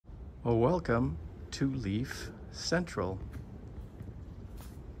Well, welcome to Leaf Central.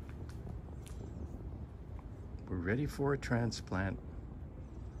 We're ready for a transplant,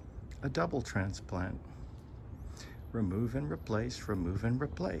 a double transplant. Remove and replace, remove and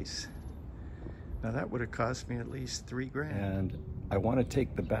replace. Now that would have cost me at least $3 grand. And I want to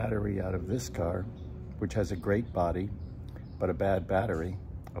take the battery out of this car, which has a great body, but a bad battery,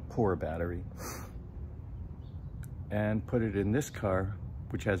 a poor battery, and put it in this car,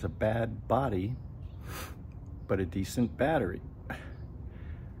 which has a bad body, but a decent battery.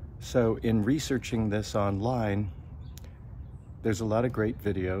 So in researching this online, there's a lot of great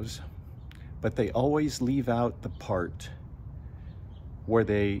videos, but they always leave out the part where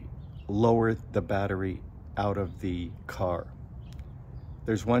they lower the battery out of the car.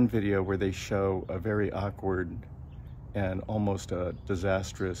 There's one video where they show a very awkward and almost a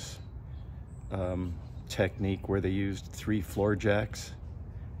disastrous technique where they used 3 floor jacks.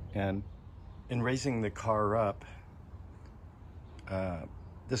 And in raising the car up,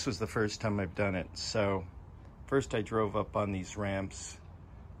 this was the first time I've done it. So first I drove up on these ramps,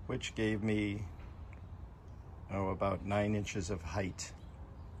 which gave me, about 9 inches of height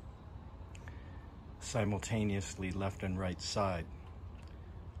simultaneously left and right side.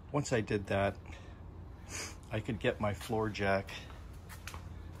 Once I did that, I could get my floor jack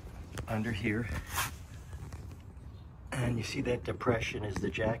under here. And you see that depression is the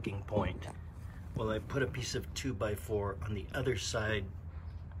jacking point. Well, I put a piece of 2x4 on the other side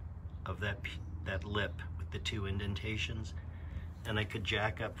of that lip with the 2 indentations, and I could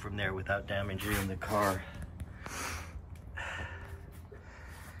jack up from there without damaging the car.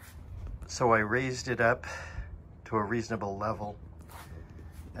 So I raised it up to a reasonable level,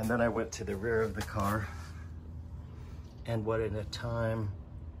 and then I went to the rear of the car, and what in a time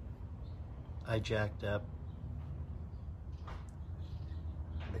I jacked up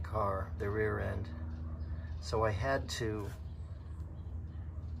the car, the rear end. So I had to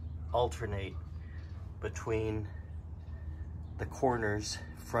alternate between the corners,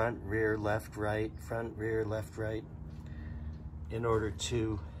 front, rear, left, right, front, rear, left, right, in order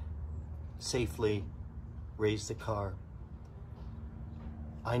to safely raise the car.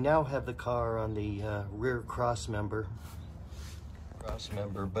 I now have the car on the rear cross member,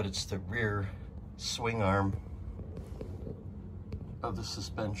 but it's the rear swing arm of the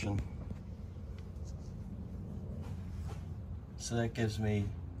suspension. So that gives me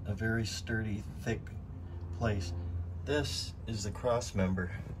a very sturdy, thick place. This is the cross member.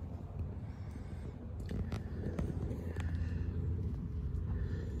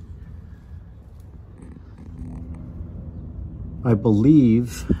 I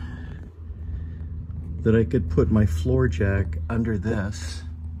believe that I could put my floor jack under this.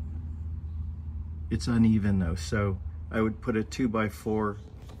 It's uneven though, so I would put a 2x4,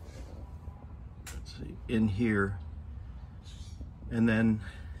 let's see, in here, and then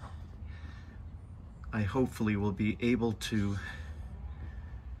I hopefully will be able to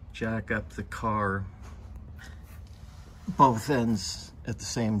jack up the car both ends at the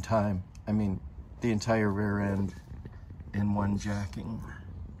same time. I mean, the entire rear end in one jacking.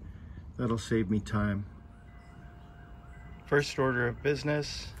 That'll save me time. First order of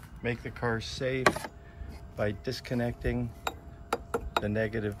business, make the car safe by disconnecting the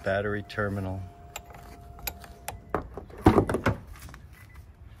negative battery terminal.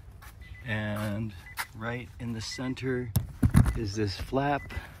 And right in the center is this flap.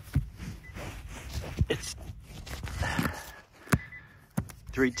 It's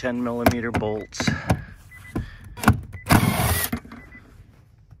 3 10mm bolts.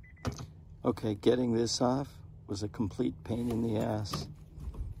 Okay, getting this off was a complete pain in the ass.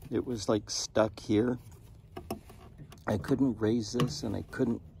 It was like stuck here. I couldn't raise this and I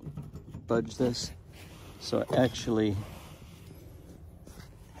couldn't budge this. So I actually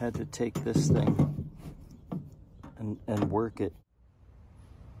had to take this thing and work it.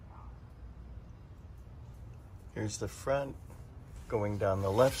 Here's the front going down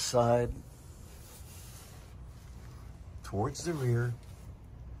the left side towards the rear.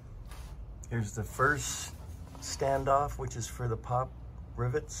 Here's the first standoff, which is for the pop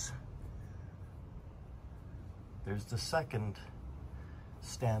rivets. There's the second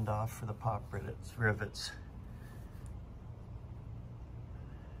standoff for the pop rivets.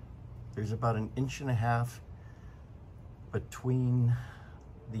 There's about 1.5 inches between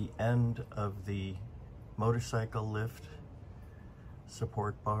the end of the motorcycle lift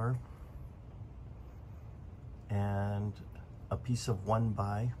support bar and a piece of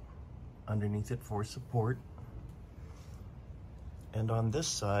 1x underneath it for support. And on this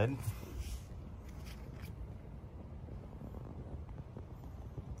side,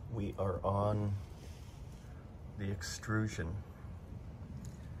 we are on the extrusion.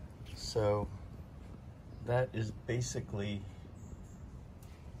 So that is basically,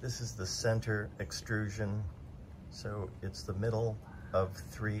 this is the center extrusion. So it's the middle of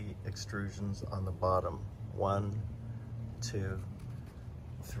 3 extrusions on the bottom. 1, 2,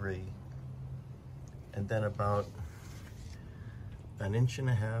 3. And then about 1.5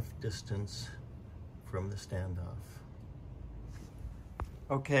 inches distance from the standoff.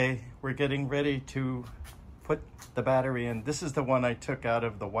 Okay, we're getting ready to put the battery in. This is the one I took out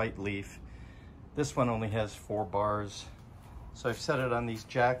of the white leaf. This one only has 4 bars. So I've set it on these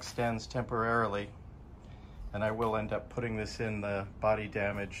jack stands temporarily, and I will end up putting this in the body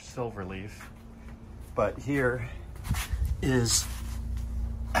damaged silver leaf. But here is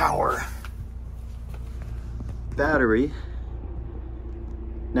our battery.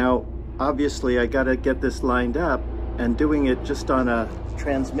 Now, obviously I gotta get this lined up, and doing it just on a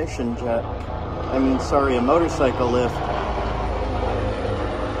transmission jet, a motorcycle lift.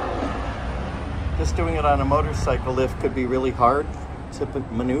 Just doing it on a motorcycle lift could be really hard to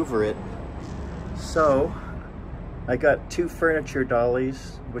maneuver it. So I got 2 furniture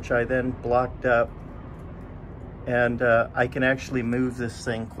dollies, which I then blocked up, and I can actually move this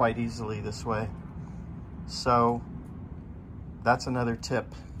thing quite easily this way. So that's another tip.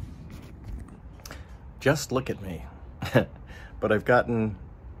 Just look at me. But I've gotten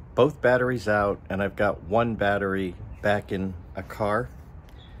both batteries out, and I've got one battery back in a car,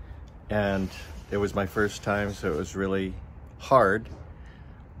 and it was my first time, so it was really hard.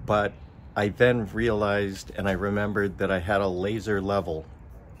 But I then realized, and I remembered that I had a laser level,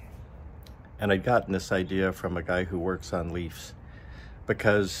 and I'd gotten this idea from a guy who works on leafs,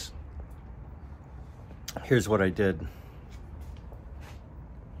 because here's what I did.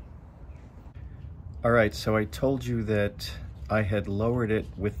 All right, so I told you that I had lowered it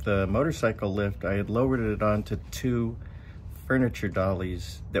with the motorcycle lift. I had lowered it onto 2 furniture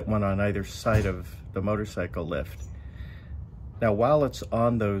dollies that went on either side of the motorcycle lift. Now, while it's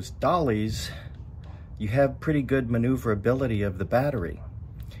on those dollies, you have pretty good maneuverability of the battery.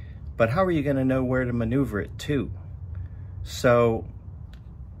 But how are you going to know where to maneuver it to? So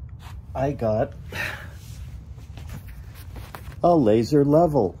I got a laser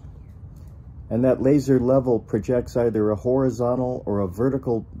level. And that laser level projects either a horizontal or a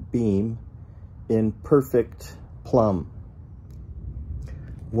vertical beam in perfect plumb.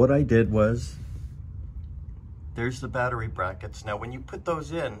 What I did was, there's the battery brackets. Now, when you put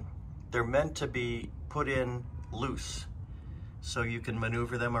those in, they're meant to be put in loose, so you can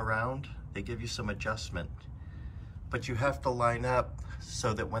maneuver them around. They give you some adjustment. But you have to line up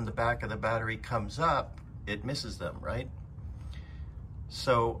so that when the back of the battery comes up, it misses them, right?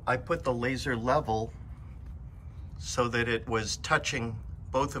 So I put the laser level so that it was touching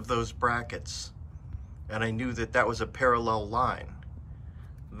both of those brackets, and I knew that that was a parallel line.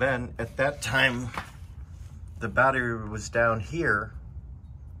 Then at that time, the battery was down here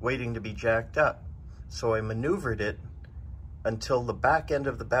waiting to be jacked up. So I maneuvered it until the back end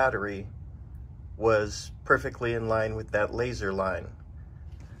of the battery was perfectly in line with that laser line.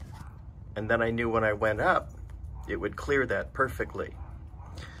 And then I knew when I went up, it would clear that perfectly.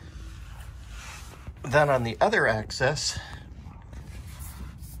 Then on the other axis,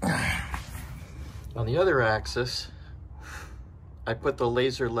 I put the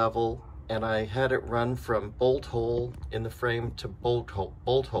laser level, and I had it run from bolt hole in the frame to bolt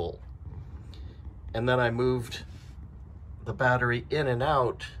hole. And then I moved the battery in and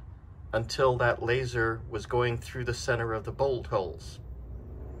out until that laser was going through the center of the bolt holes.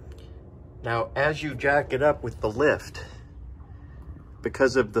 Now, as you jack it up with the lift,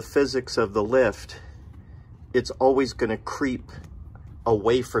 because of the physics of the lift, it's always going to creep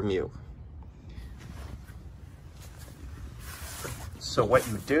away from you. So what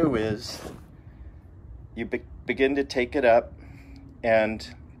you do is you begin to take it up, and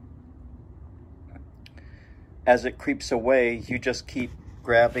as it creeps away, you just keep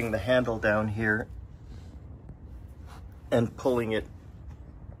grabbing the handle down here and pulling it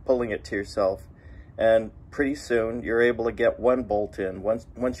to yourself. And pretty soon you're able to get one bolt in.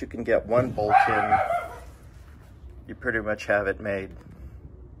 Once you can get one bolt in, you pretty much have it made.